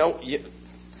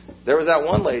 there was that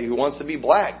one lady who wants to be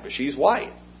black, but she's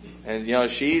white. And,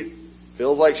 she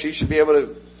feels like she should be able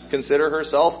to consider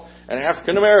herself an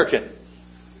African American.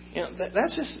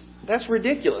 That's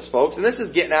ridiculous, folks. And this is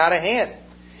getting out of hand.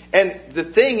 And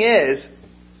the thing is,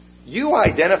 you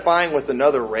identifying with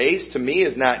another race, to me,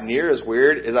 is not near as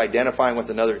weird as identifying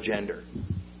with another gender.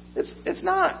 It's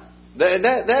not.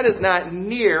 That is not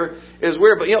near as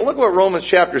weird. But, look what Romans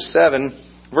chapter 7,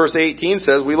 verse 18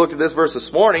 says. We looked at this verse this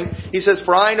morning. He says,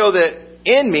 "For I know that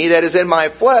in me, that is in my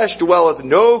flesh, dwelleth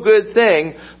no good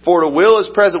thing, for the will is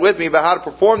present with me, but how to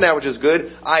perform that which is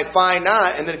good, I find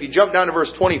not." And then if you jump down to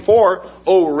verse 24,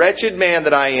 "O wretched man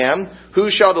that I am, who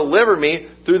shall deliver me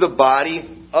through the body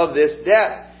of this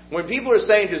death?" When people are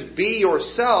saying just be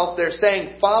yourself, they're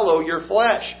saying follow your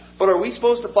flesh. But are we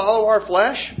supposed to follow our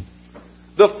flesh?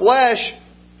 The flesh,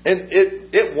 and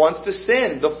it wants to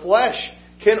sin. The flesh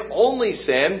can only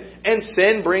sin, and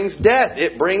sin brings death.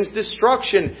 It brings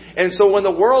destruction. And so when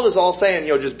the world is all saying,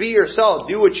 just be yourself,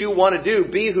 do what you want to do,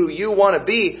 be who you want to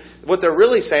be, what they're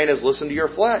really saying is listen to your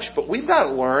flesh. But we've got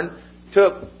to learn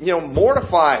to,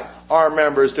 mortify our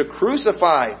members, to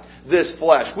crucify this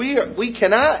flesh. We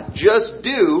cannot just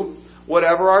do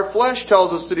whatever our flesh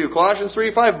tells us to do. Colossians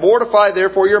 3:5, "Mortify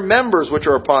therefore your members which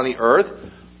are upon the earth,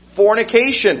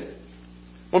 fornication."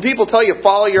 When people tell you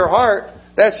follow your heart,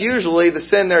 that's usually the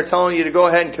sin they're telling you to go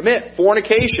ahead and commit.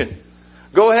 Fornication.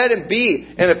 Go ahead and be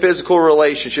in a physical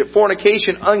relationship.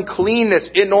 Fornication, uncleanness,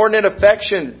 inordinate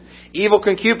affection, evil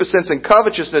concupiscence, and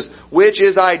covetousness, which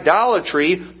is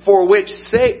idolatry, for which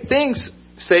things'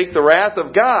 sake the wrath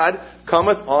of God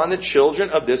cometh on the children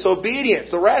of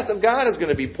disobedience. The wrath of God is going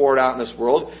to be poured out in this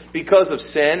world because of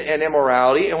sin and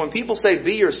immorality. And when people say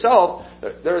be yourself,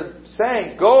 they're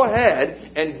saying go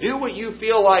ahead and do what you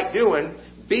feel like doing.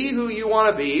 Be who you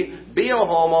want to be a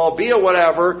homo, be a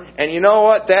whatever, and you know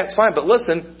what? That's fine. But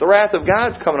listen, the wrath of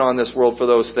God's coming on this world for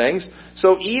those things.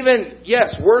 So even,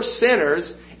 yes, we're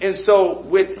sinners, and so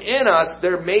within us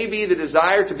there may be the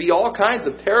desire to be all kinds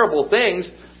of terrible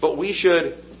things, but we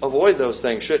should avoid those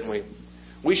things, shouldn't we?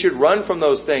 We should run from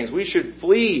those things. We should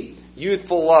flee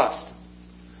youthful lust.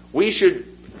 We should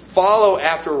follow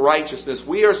after righteousness.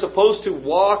 We are supposed to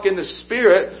walk in the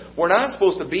Spirit. We're not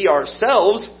supposed to be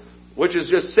ourselves, which is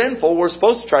just sinful. We're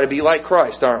supposed to try to be like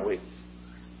Christ, aren't we?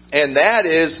 And that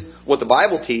is what the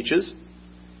Bible teaches.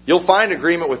 You'll find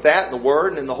agreement with that in the Word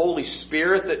and in the Holy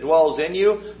Spirit that dwells in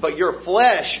you. But your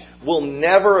flesh will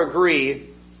never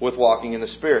agree with walking in the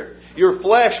Spirit. Your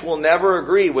flesh will never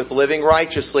agree with living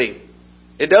righteously.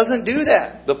 It doesn't do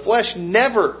that. The flesh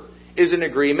never is in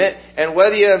agreement. And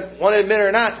whether you want to admit it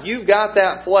or not, you've got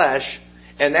that flesh.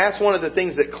 And that's one of the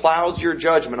things that clouds your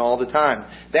judgment all the time.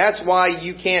 That's why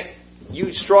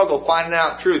you struggle finding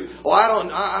out truth. Well,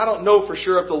 I don't know for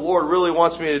sure if the Lord really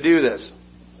wants me to do this.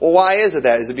 Well, why is it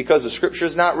that? Is it because the Scripture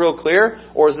is not real clear?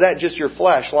 Or is that just your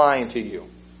flesh lying to you?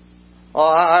 Oh,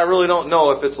 I really don't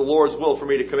know if it's the Lord's will for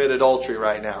me to commit adultery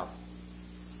right now.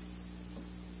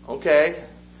 Okay.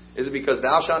 Is it because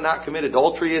thou shalt not commit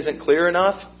adultery isn't clear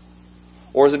enough?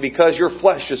 Or is it because your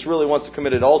flesh just really wants to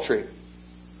commit adultery?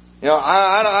 You know,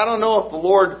 I don't know if the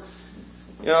Lord,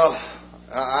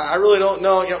 I really don't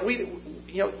know.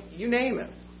 You name it.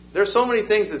 There's so many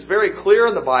things that's very clear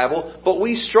in the Bible, but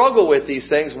we struggle with these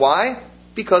things. Why?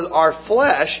 Because our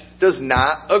flesh does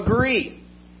not agree.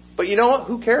 But you know what?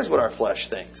 Who cares what our flesh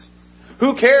thinks?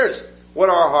 Who cares what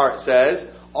our heart says?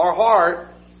 Our heart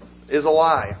is a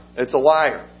lie. It's a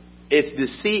liar. It's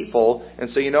deceitful. And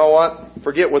so you know what?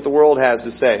 Forget what the world has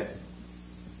to say.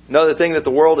 Another thing that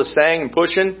the world is saying and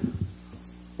pushing,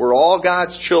 we're all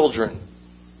God's children.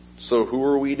 So who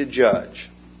are we to judge?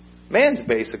 Man's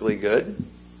basically good.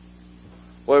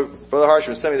 Well, Brother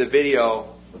Harshman sent me the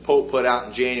video the Pope put out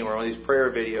in January, one of these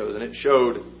prayer videos, and it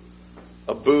showed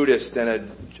a Buddhist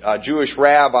and a Jewish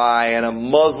rabbi and a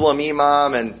Muslim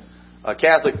imam and a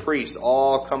Catholic priest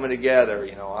all coming together.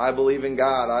 You know, I believe in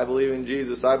God, I believe in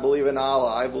Jesus, I believe in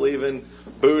Allah, I believe in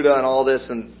Buddha and all this,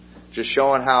 and just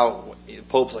showing how the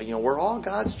Pope's like, we're all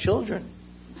God's children.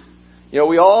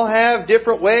 We all have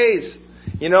different ways,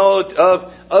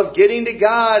 of getting to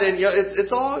God, and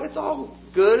it's all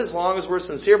good as long as we're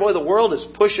sincere. Boy, the world is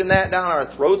pushing that down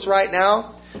our throats right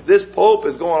now. This Pope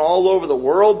is going all over the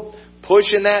world,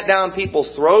 pushing that down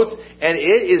people's throats, and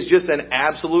it is just an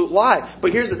absolute lie.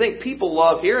 But here's the thing, people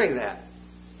love hearing that.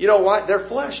 You know what? Their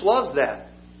flesh loves that.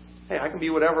 Hey, I can be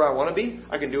whatever I want to be.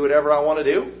 I can do whatever I want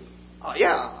to do.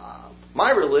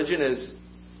 My religion is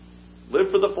live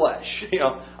for the flesh.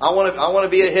 I want to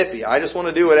be a hippie. I just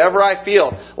want to do whatever I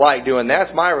feel like doing.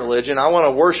 That's my religion. I want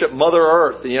to worship Mother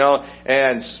Earth,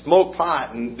 and smoke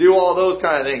pot and do all those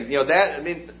kind of things.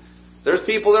 There's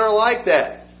people that are like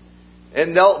that.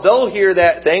 And they'll hear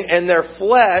that thing and their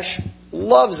flesh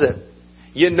loves it.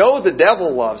 The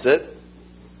devil loves it.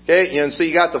 Okay? And so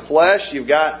you got the flesh, you've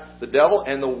got the devil,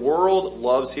 and the world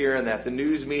loves hearing that. The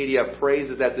news media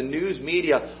praises that. The news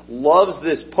media loves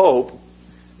this Pope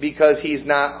because he's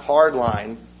not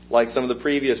hardline like some of the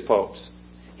previous popes.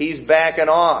 He's backing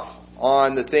off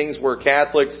on the things where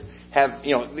Catholics have,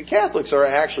 the Catholics are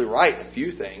actually right in a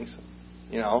few things.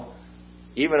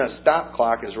 Even a stop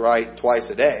clock is right twice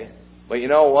a day. But you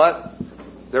know what?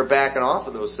 They're backing off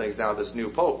of those things now, this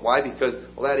new Pope. Why? Because,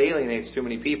 that alienates too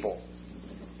many people.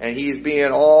 And he's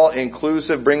being all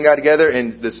inclusive, bring God together,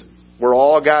 and we're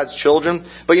all God's children.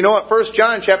 But you know what? 1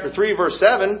 John chapter 3, verse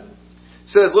 7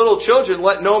 says, little children,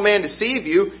 let no man deceive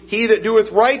you. He that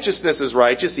doeth righteousness is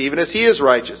righteous, even as he is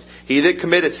righteous. He that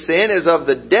committeth sin is of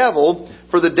the devil,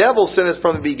 for the devil sinneth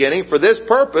from the beginning. For this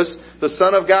purpose the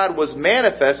Son of God was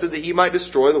manifested, that he might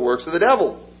destroy the works of the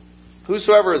devil.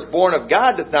 Whosoever is born of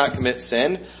God doth not commit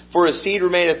sin, for his seed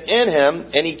remaineth in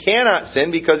him, and he cannot sin,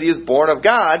 because he is born of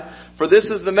God. For this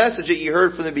is the message that ye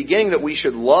heard from the beginning, that we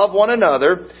should love one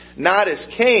another, not as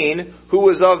Cain, who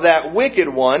was of that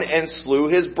wicked one, and slew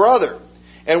his brother.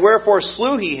 And wherefore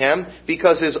slew he him?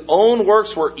 Because his own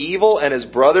works were evil, and his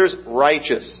brother's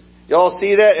righteous. Y'all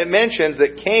see that? It mentions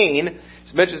that Cain,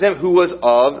 it mentions him, who was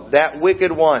of that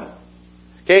wicked one.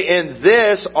 Okay, and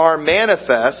this are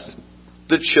manifest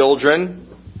the children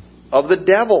of the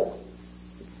devil.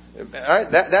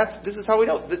 Alright, this is how we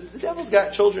know. The devil's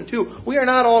got children too. We are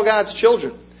not all God's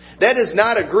children. That does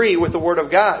not agree with the Word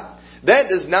of God. That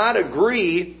does not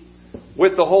agree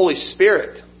with the Holy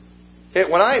Spirit. Okay,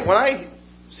 when I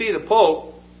see the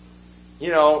Pope,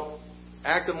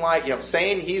 acting like,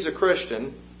 saying he's a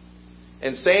Christian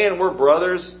and saying we're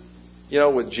brothers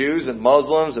with Jews and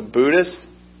Muslims and Buddhists?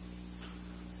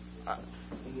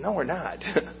 No, we're not.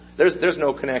 There's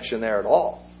no connection there at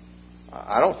all.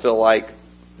 I don't feel like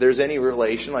there's any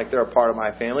relation, like they're a part of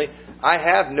my family. I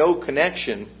have no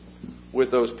connection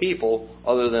with those people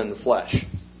other than the flesh.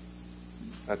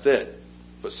 That's it.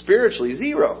 But spiritually,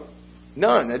 zero.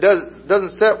 None. It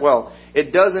doesn't sit well.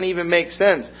 It doesn't even make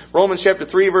sense. Romans chapter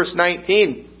 3, verse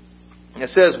 19. It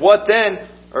says, what then,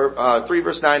 or 3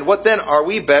 verse 9, what then, are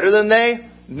we better than they?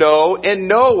 No, in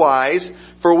no wise,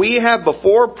 for we have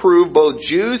before proved both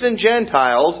Jews and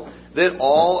Gentiles that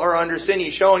all are under sin.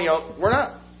 He's showing,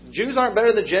 Jews aren't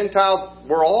better than Gentiles.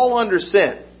 We're all under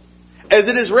sin. As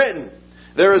it is written,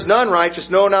 there is none righteous,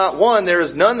 no, not one. There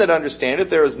is none that understandeth.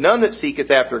 There is none that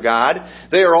seeketh after God.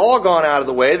 They are all gone out of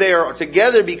the way. They are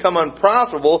together become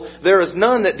unprofitable. There is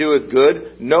none that doeth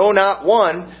good, no, not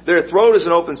one. Their throat is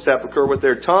an open sepulchre. With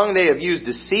their tongue they have used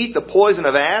deceit. The poison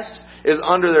of asps is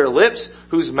under their lips,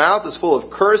 whose mouth is full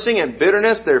of cursing and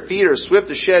bitterness. Their feet are swift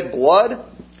to shed blood.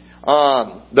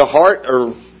 Wrong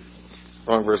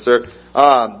verse there.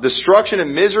 Destruction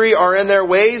and misery are in their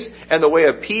ways, and the way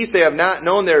of peace they have not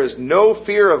known. There is no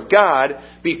fear of God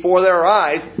before their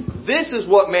eyes. This is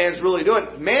what man's really doing.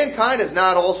 Mankind is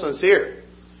not all sincere.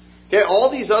 Okay, all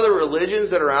these other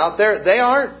religions that are out there, they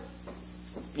aren't,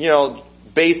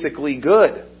 basically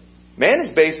good. Man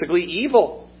is basically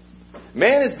evil.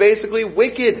 Man is basically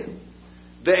wicked.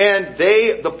 And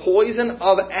the poison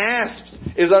of asps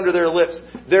is under their lips.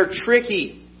 They're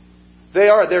tricky.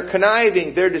 They're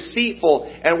conniving, they're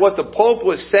deceitful. And what the Pope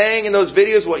was saying in those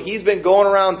videos, what he's been going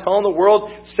around telling the world,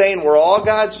 saying we're all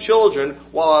God's children,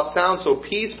 while it sounds so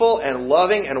peaceful and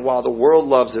loving, and while the world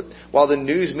loves it, while the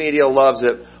news media loves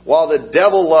it, while the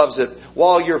devil loves it,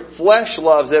 while your flesh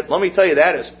loves it, let me tell you,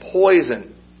 that is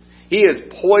poison. He is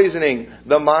poisoning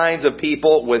the minds of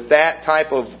people with that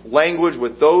type of language,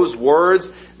 with those words.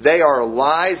 They are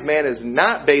lies. Man is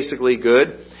not basically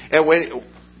good. And when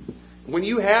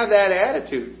you have that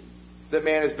attitude that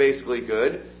man is basically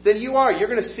good, then you're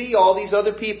going to see all these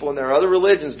other people and their other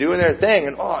religions doing their thing,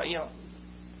 and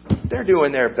they're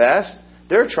doing their best.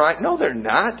 They're trying. No, they're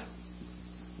not.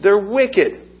 They're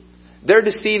wicked. They're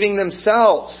deceiving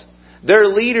themselves. Their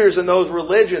leaders in those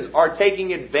religions are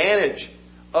taking advantage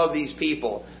of these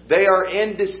people. They are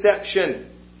in deception.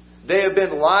 They have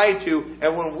been lied to.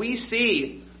 And when we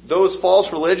see those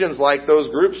false religions like those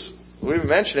groups we've been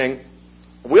mentioning,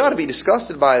 we ought to be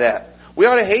disgusted by that. We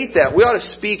ought to hate that. We ought to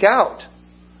speak out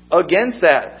against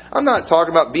that. I'm not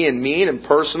talking about being mean and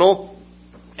personal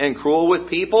and cruel with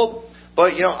people,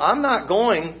 but I'm not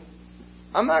going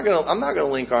to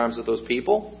link arms with those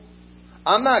people.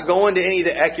 I'm not going to any of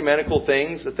the ecumenical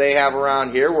things that they have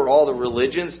around here where all the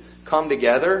religions come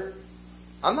together.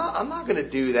 I'm not going to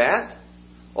do that.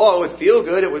 Oh, it would feel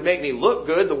good. It would make me look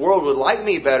good. The world would like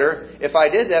me better if I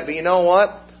did that. But you know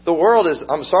what? The world is,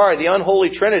 the unholy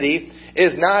Trinity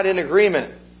is not in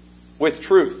agreement with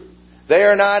truth. They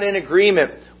are not in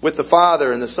agreement with the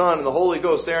Father and the Son and the Holy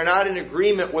Ghost. They are not in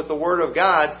agreement with the Word of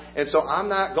God. And so I'm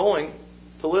not going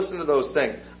to listen to those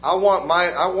things. I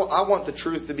want the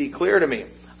truth to be clear to me.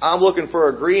 I'm looking for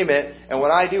agreement. And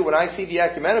when I see the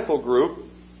ecumenical group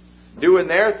doing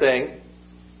their thing,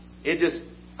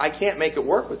 I can't make it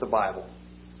work with the Bible.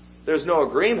 There's no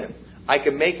agreement. I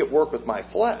can make it work with my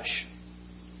flesh.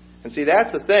 And see,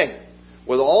 that's the thing.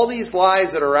 With all these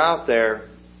lies that are out there,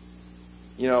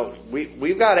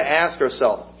 we've got to ask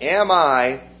ourselves, am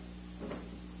I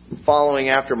following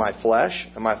after my flesh?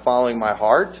 Am I following my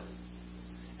heart?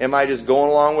 Am I just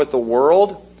going along with the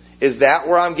world? Is that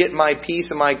where I'm getting my peace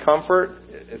and my comfort?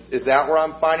 Is that where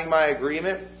I'm finding my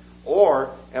agreement?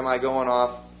 Or am I going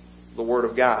off the Word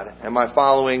of God? Am I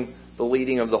following the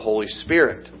leading of the Holy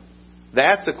Spirit?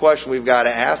 That's the question we've got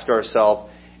to ask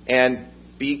ourselves. And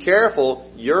be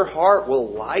careful. Your heart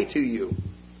will lie to you.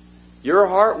 Your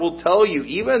heart will tell you,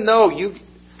 even though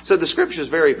so the Scripture is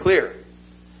very clear.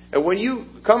 And when you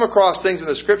come across things in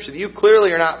the Scripture that you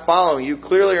clearly are not following, you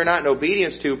clearly are not in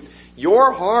obedience to,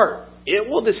 your heart, it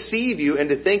will deceive you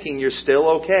into thinking you're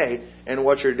still okay in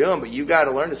what you're doing. But you've got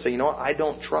to learn to say, you know what? I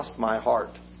don't trust my heart.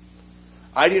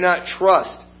 I do not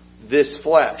trust this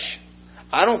flesh.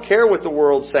 I don't care what the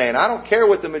world's saying. I don't care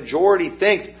what the majority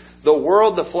thinks. The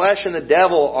world, the flesh, and the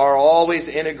devil are always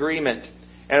in agreement.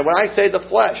 And when I say the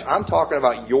flesh, I'm talking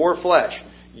about your flesh.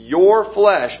 Your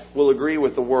flesh will agree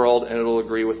with the world and it will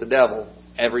agree with the devil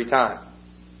every time.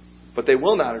 But they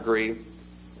will not agree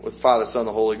with Father, Son, and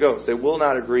the Holy Ghost. They will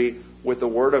not agree with the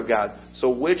Word of God. So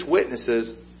which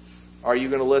witnesses are you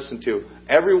going to listen to?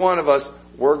 Every one of us,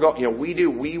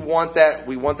 we want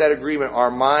that agreement.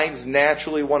 Our minds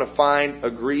naturally want to find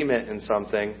agreement in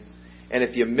something. And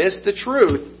if you miss the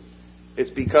truth, it's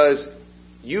because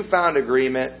you found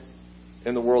agreement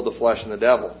in the world, the flesh, and the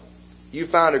devil. You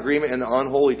found agreement in the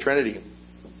unholy Trinity.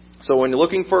 So when you're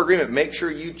looking for agreement, make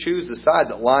sure you choose the side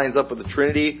that lines up with the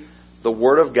Trinity, the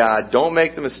Word of God. Don't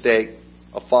make the mistake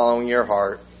of following your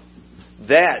heart.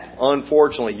 That,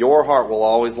 unfortunately, your heart will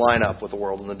always line up with the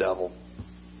world and the devil.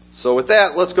 So with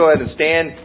that, let's go ahead and stand.